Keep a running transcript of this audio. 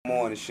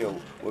Morning Show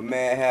with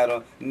Mad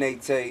Hatter,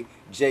 Nate,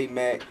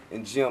 J-Mac,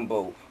 and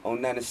Jimbo on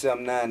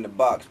 97.9 The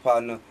Box,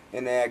 partner,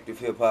 interactive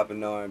hip-hop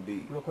and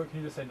R&B. Real quick, can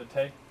you just say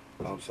Nate?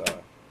 I'm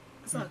sorry.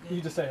 It's not good.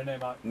 You just say her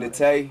name out. Nate.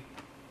 Right,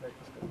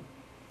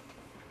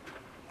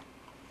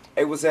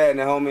 Hey, what's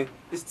happening, homie?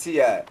 It's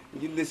T.I.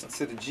 You listen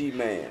to the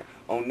G-Man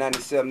on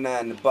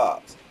 97.9 The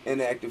Box,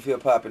 interactive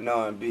hip-hop and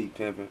R&B,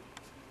 pimpin'.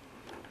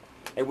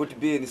 Hey, what the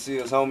business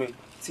is, homie?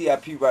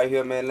 TIP right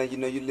here, man. Let you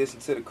know you listen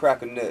to the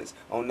Cracker Nuts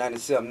on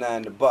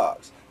 97.9 The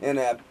Box,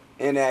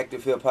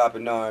 interactive hip-hop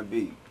and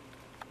R&B.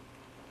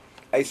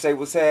 Hey, say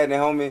what's happening,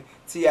 homie?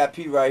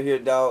 TIP right here,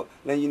 dog.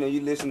 Let you know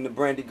you listen to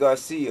Brandy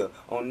Garcia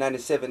on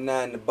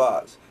 97.9 The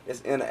Box. That's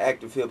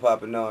interactive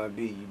hip-hop and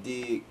R&B. You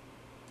dig?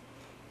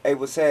 Hey,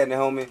 what's happening,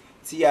 homie?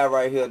 T.I.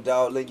 right here,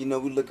 dog. Let you know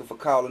we looking for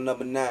caller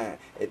number 9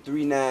 at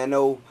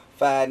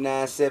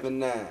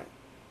 390-5979.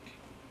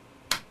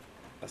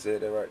 I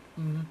said that right?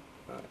 Mm-hmm.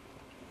 All right.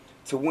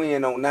 To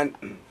win on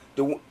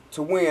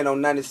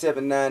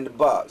 97.9 The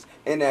Box,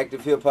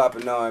 inactive hip hop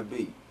and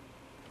R&B.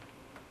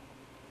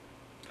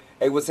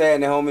 Hey, what's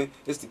happening, homie?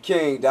 It's the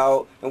King,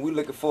 dog, and we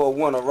looking for a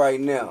winner right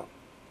now.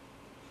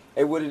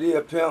 Hey, what it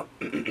is, pimp?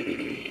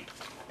 Hey,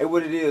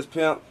 what it is,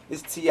 pimp?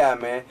 It's T.I.,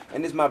 man,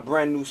 and this my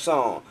brand new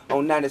song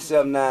on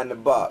 97.9 The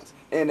Box,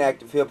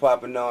 inactive hip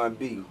hop and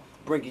R&B,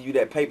 bringing you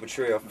that paper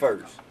trail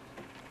first.